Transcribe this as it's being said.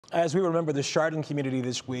As we remember the Chardon community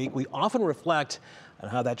this week, we often reflect on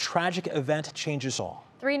how that tragic event changed us all.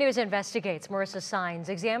 3 News investigates. Marissa Saenz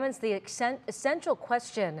examines the essential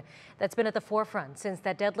question that's been at the forefront since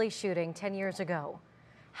that deadly shooting 10 years ago.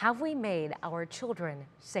 Have we made our children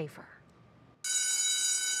safer?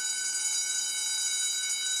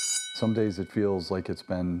 Some days it feels like it's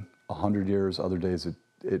been 100 years. Other days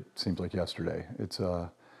it seems like yesterday.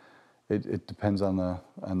 It depends on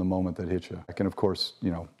the moment that hits you. And of course,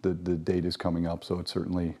 you know, the date is coming up, so it's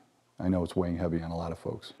certainly, I know it's weighing heavy on a lot of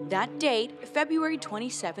folks. That date, February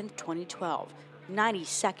 27th, 2012. 90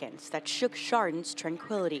 seconds that shook Chardon's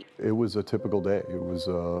tranquility. It was a typical day. It was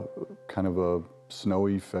kind of a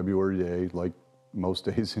snowy February day, like most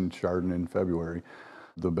days in Chardon in February.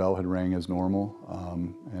 The bell had rang as normal,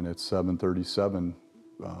 and at 7:37,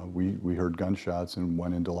 we heard gunshots and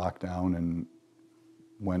went into lockdown and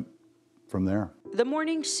went from there. The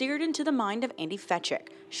morning seared into the mind of Andy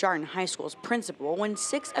Fetchik, Chardon High School's principal, when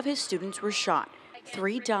 6 of his students were shot.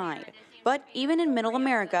 3 died. But even in Middle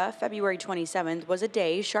America, February 27th was a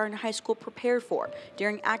day Chardon High School prepared for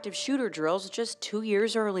during active shooter drills just 2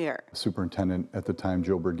 years earlier. Superintendent at the time,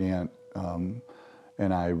 Joe Bergant,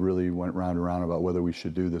 and I really went round and round about whether we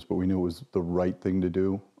should do this, but we knew it was the right thing to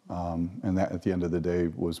do. And that, at the end of the day,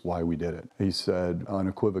 was why we did it. He said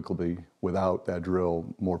unequivocally, without that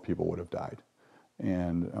drill, more people would have died.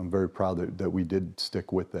 And I'm very proud that we did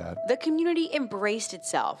stick with that. The community embraced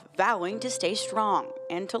itself, vowing to stay strong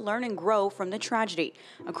and to learn and grow from the tragedy.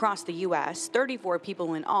 Across the U.S., 34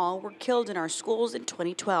 people in all were killed in our schools in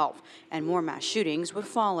 2012, and more mass shootings would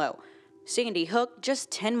follow. Sandy Hook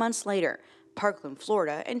just 10 months later, Parkland,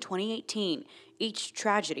 Florida in 2018. Each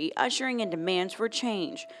tragedy ushering in demands for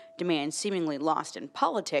change, demands seemingly lost in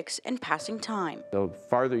politics and passing time. The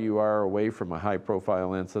farther you are away from a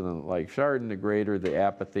high-profile incident like Chardon, the greater the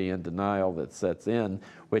apathy and denial that sets in,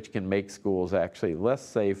 which can make schools actually less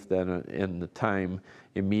safe than in the time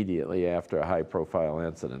immediately after a high-profile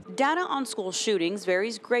incident. Data on school shootings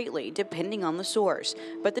varies greatly depending on the source,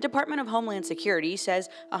 but the Department of Homeland Security says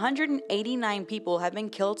 189 people have been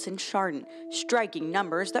killed since Chardon, striking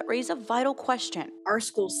numbers that raise a vital question. Are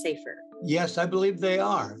schools safer? Yes, I believe they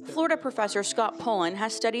are. Florida professor Scott Pullen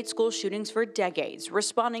has studied school shootings for decades,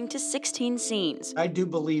 responding to 16 scenes. I do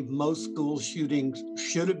believe most school shootings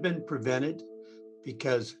should have been prevented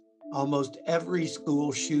because almost every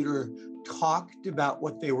school shooter talked about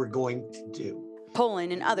what they were going to do.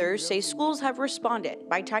 Pullen and others say schools have responded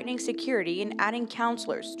by tightening security and adding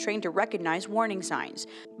counselors trained to recognize warning signs.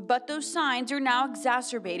 But those signs are now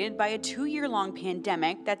exacerbated by a 2-year-long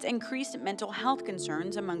pandemic that's increased mental health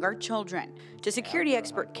concerns among our children. To security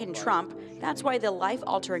expert Ken Trump, that's why the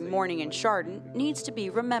life-altering morning in Chardon needs to be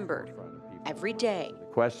remembered every day.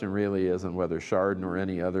 The question really isn't whether Chardon or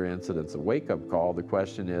any other incident's a wake-up call. The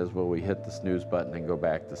question is, will we hit the snooze button and go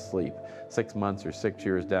back to sleep? 6 months or 6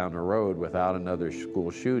 years down the road without another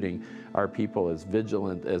school shooting, are people as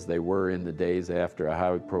vigilant as they were in the days after a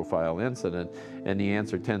high-profile incident? And the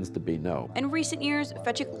answer tends to be no. In recent years,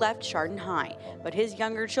 Fetchik left Chardon High, but his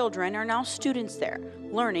younger children are now students there,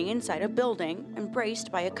 learning inside a building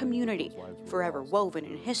embraced by a community, forever woven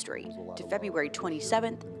in history to February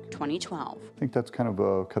 27th, 2012. I think that's kind of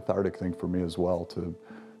a cathartic thing for me as well to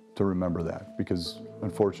remember that, because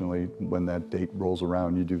unfortunately when that date rolls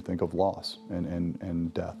around you do think of loss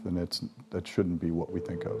and death, and that shouldn't be what we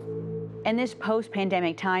think of. In this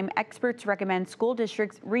post-pandemic time, experts recommend school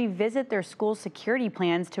districts revisit their school security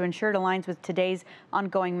plans to ensure it aligns with today's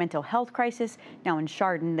ongoing mental health crisis. Now in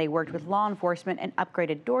Chardon, they worked with law enforcement and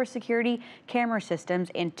upgraded door security, camera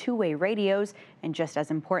systems, and two-way radios. And just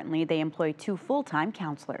as importantly, they employ 2 full-time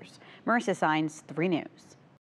counselors. Marissa Saenz, 3 News.